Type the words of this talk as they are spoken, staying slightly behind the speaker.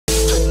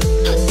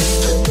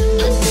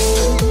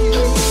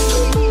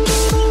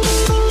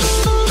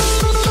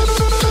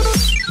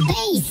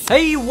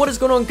Hey, what is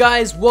going on,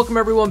 guys? Welcome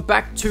everyone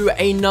back to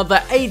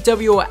another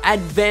AW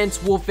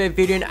Advanced Warfare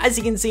video, and as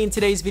you can see in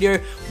today's video,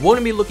 what we're going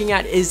to be looking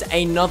at is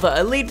another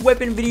elite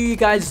weapon video. You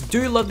guys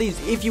do love these.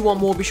 If you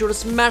want more, be sure to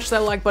smash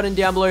that like button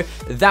down below.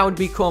 That would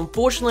be cool.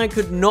 Unfortunately, I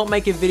could not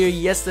make a video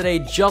yesterday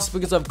just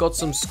because I've got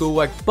some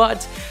schoolwork,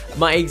 but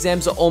my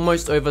exams are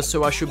almost over,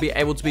 so I should be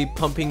able to be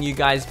pumping you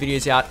guys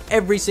videos out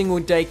every single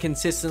day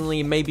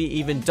consistently, maybe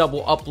even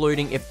double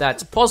uploading if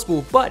that's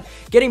possible. But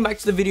getting back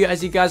to the video,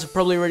 as you guys have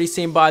probably already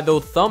seen by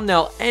the thumbnail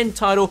and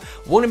title,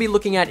 what we're going to be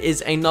looking at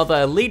is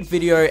another elite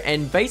video.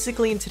 And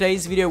basically in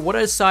today's video, what I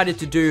decided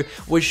to do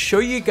was show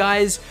you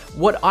guys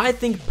what I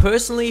think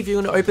personally, if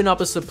you're going to open up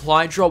a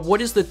supply drop,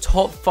 what is the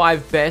top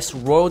 5 best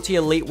royalty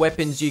elite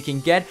weapons you can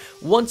get.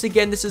 Once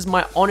again, this is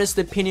my honest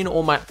opinion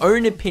or my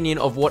own opinion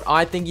of what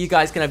I think. You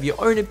guys can have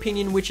your own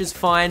opinion, which is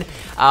fine,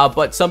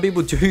 but some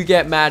people do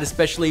get mad,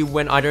 especially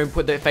when I don't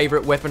put their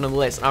favorite weapon on the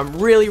list. I'm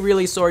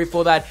really sorry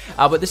for that,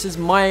 but this is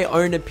my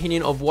own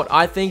opinion of what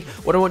I think.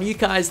 What I want you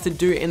guys to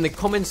do in the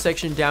comment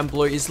section down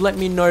below is let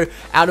me know,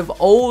 out of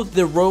all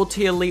the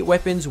royalty elite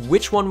weapons,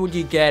 which one would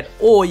you get,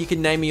 or you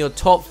can name me your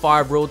top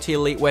 5 royalty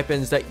elite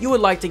weapons that you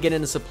would like to get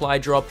in a supply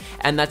drop,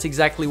 and that's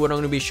exactly what I'm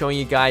going to be showing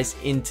you guys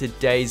in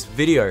today's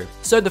video.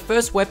 So the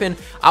first weapon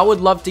I would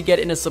love to get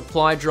in a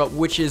supply drop,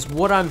 which is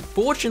what I'm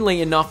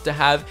fortunately enough to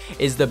have,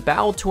 is the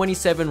Bal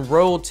 27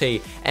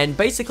 royalty. And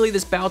basically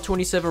this Bal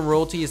 27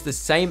 royalty is the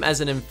same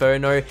as an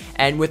Inferno,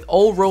 and with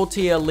all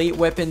royalty elite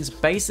weapons,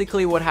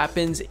 basically what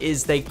happens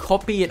is they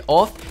copy it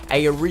off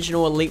a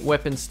original elite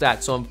weapon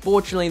stat. So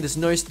unfortunately there's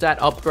no stat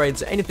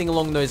upgrades or anything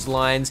along those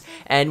lines,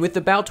 and with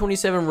the Bal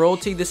 27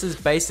 royalty, this is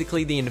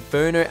basically the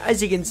Inferno.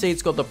 As you can see,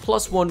 it's got the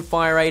 +1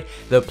 fire rate,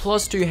 the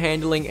 +2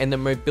 handling, and the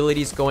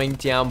mobility is going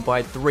down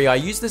by 3. I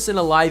used this in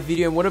a live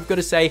video, and what I've got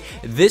to say,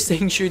 this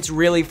thing shoots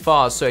really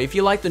fast. So if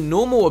you like the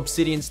normal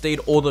Obsidian Steed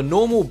or the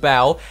normal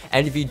Bal,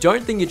 and if you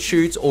don't think it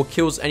shoots or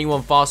kills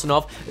anyone fast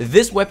enough,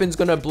 this weapon's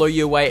gonna blow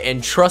you away.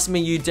 And trust me,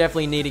 you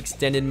definitely need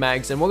extended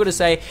mags, and we're gonna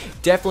say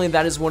definitely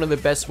that is one of the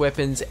best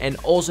weapons. And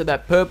also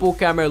that purple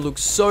camo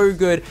looks so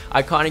good,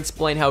 I can't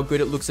explain how good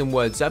it looks in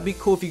words. That'd be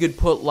cool if you could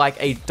put like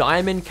a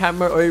diamond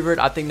camo over it.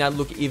 I think that'd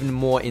look even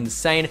more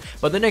insane.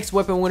 But the next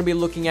weapon we're gonna be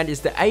looking at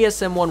is the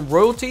ASM1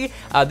 royalty.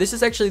 This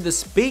is actually the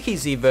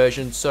speakeasy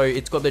version, so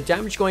it's got the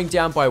damage going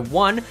down by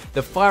 1,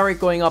 the fire rate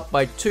going up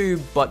by 2,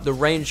 but the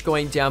range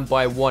going down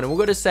by 1. And we're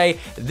gonna say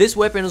this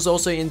weapon is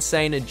also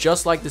insane,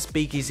 just like the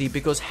speakeasy,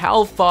 because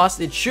how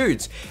fast it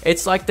shoots.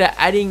 It's like they're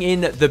adding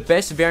in the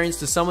best variants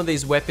to some of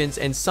these weapons,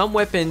 and some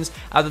weapons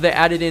that they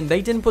added in,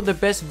 they didn't put the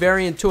best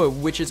variant to it,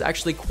 which is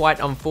actually quite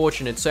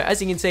unfortunate. So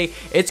as you can see,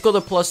 it's got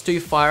the +2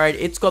 fire rate,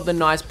 it's got the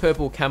nice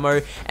purple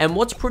camo, and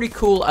what's pretty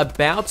cool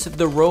about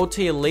the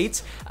royalty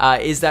elites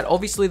is that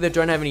obviously they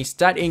don't have any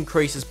stat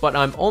increases, but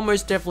I'm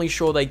almost definitely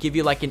sure they give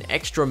you like an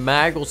extra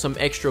mag or some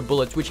extra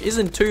bullets, which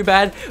isn't too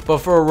bad, but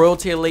for a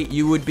royalty elite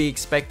you would be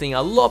expecting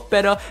a lot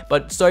better.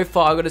 But so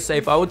far I gotta say,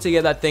 if I were to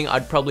get that thing,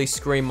 I'd probably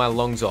scream my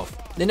lungs off.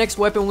 The next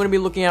weapon we're going to be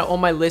looking at on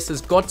my list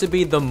has got to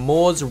be the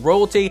Moors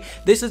royalty.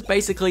 This is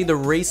basically the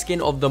reskin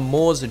of the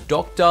Moors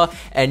Doctor,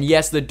 and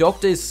yes, the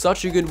Doctor is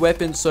such a good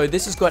weapon. So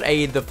this has got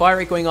the fire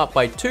rate going up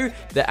by 2,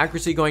 the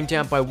accuracy going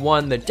down by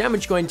 1, the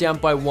damage going down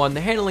by 1,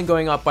 the handling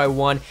going up by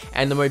 1,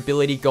 and the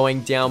mobility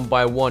going down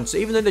by 1. So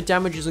even though the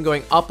damage isn't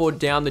going up or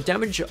down, the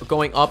damage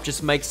going up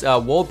just makes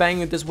wall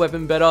banging with this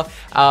weapon better.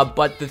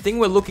 But the thing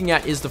we're looking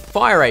at is the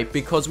fire rate,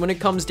 because when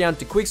it comes down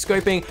to quick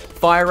scoping,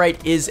 fire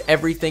rate is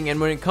everything, and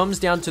when it comes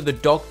down to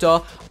the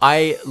Doctor,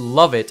 I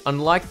love it.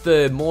 Unlike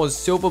the Moors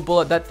Silver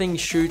Bullet, that thing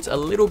shoots a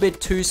little bit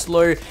too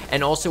slow,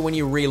 and also when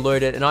you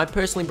reload it, and I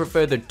personally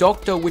prefer the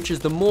Doctor, which is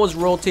the Moors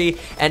royalty.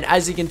 And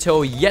as you can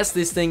tell, yes,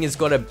 this thing has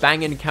got a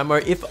banging camo.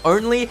 If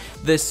only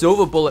the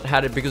Silver Bullet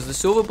had it, because the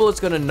Silver Bullet's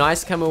got a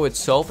nice camo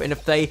itself, and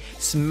if they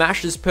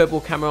smash this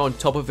purple camo on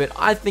top of it,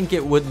 I think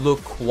it would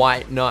look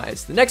quite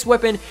nice. The next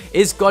weapon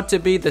is got to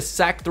be the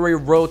SAC 3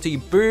 royalty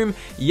boom.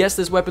 Yes,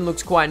 this weapon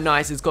looks quite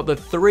nice. It's got the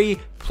 3+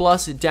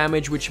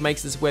 damage, which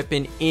makes this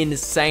weapon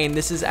insane.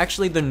 This is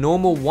actually the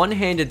normal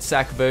one-handed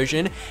SAC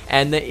version,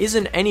 and there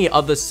isn't any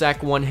other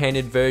SAC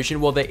one-handed version.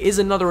 Well, there is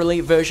another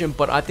elite version,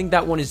 but I think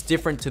that one is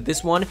different to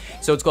this one.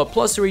 So it's got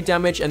 +3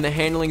 damage, and the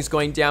handling is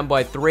going down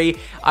by 3.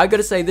 I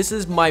gotta say, this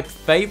is my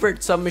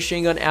favorite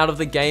submachine gun out of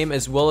the game,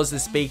 as well as the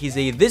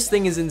speakeasy. This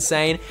thing is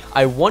insane.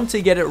 I want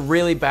to get it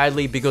really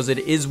badly because it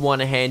is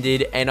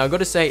one-handed, and I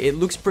gotta say, it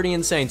looks pretty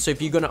insane. So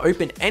if you're gonna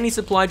open any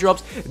supply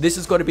drops, this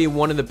has got to be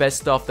one of the best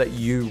stuff that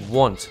you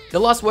want. The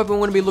last weapon we're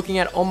going to be looking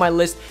at on my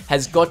list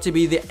has got to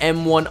be the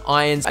M1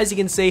 irons. As you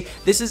can see,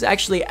 this is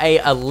actually a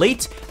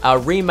elite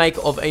remake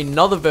of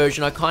another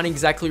version. I can't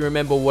exactly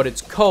remember what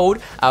it's called,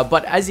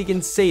 but as you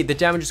can see, the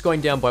damage is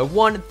going down by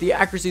 1, the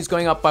accuracy is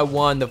going up by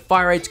 1, the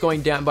fire rate's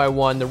going down by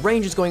 1, the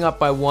range is going up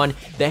by 1,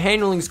 the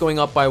handling is going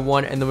up by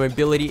 1, and the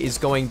mobility is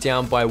going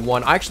down by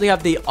 1. I actually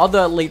have the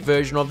other elite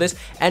version of this,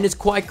 and it's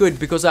quite good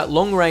because at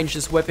long range,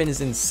 this weapon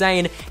is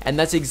insane, and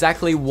that's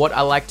exactly what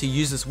I like to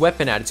use this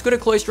weapon at. It's got a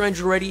close range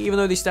already,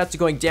 even though these stats are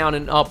going down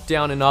and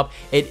weapon up,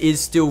 it is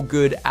still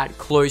good at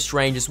close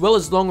range as well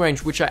as long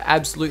range, which I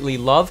absolutely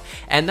love.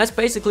 And that's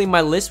basically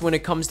my list when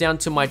it comes down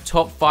to my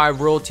top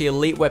 5 royalty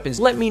elite weapons.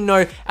 Let me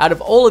know, out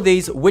of all of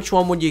these, which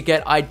one would you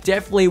get? I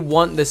definitely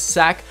want the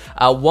SAC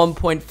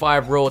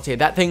 1.5 royalty.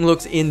 That thing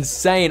looks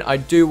insane. I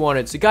do want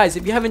it. So guys,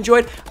 if you have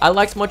enjoyed,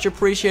 likes much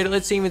appreciated.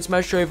 Let's see even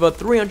smash over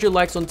 300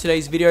 likes on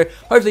today's video.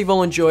 Hopefully you've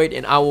all enjoyed,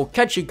 and I will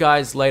catch you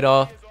guys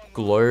later.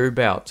 Globe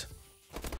out.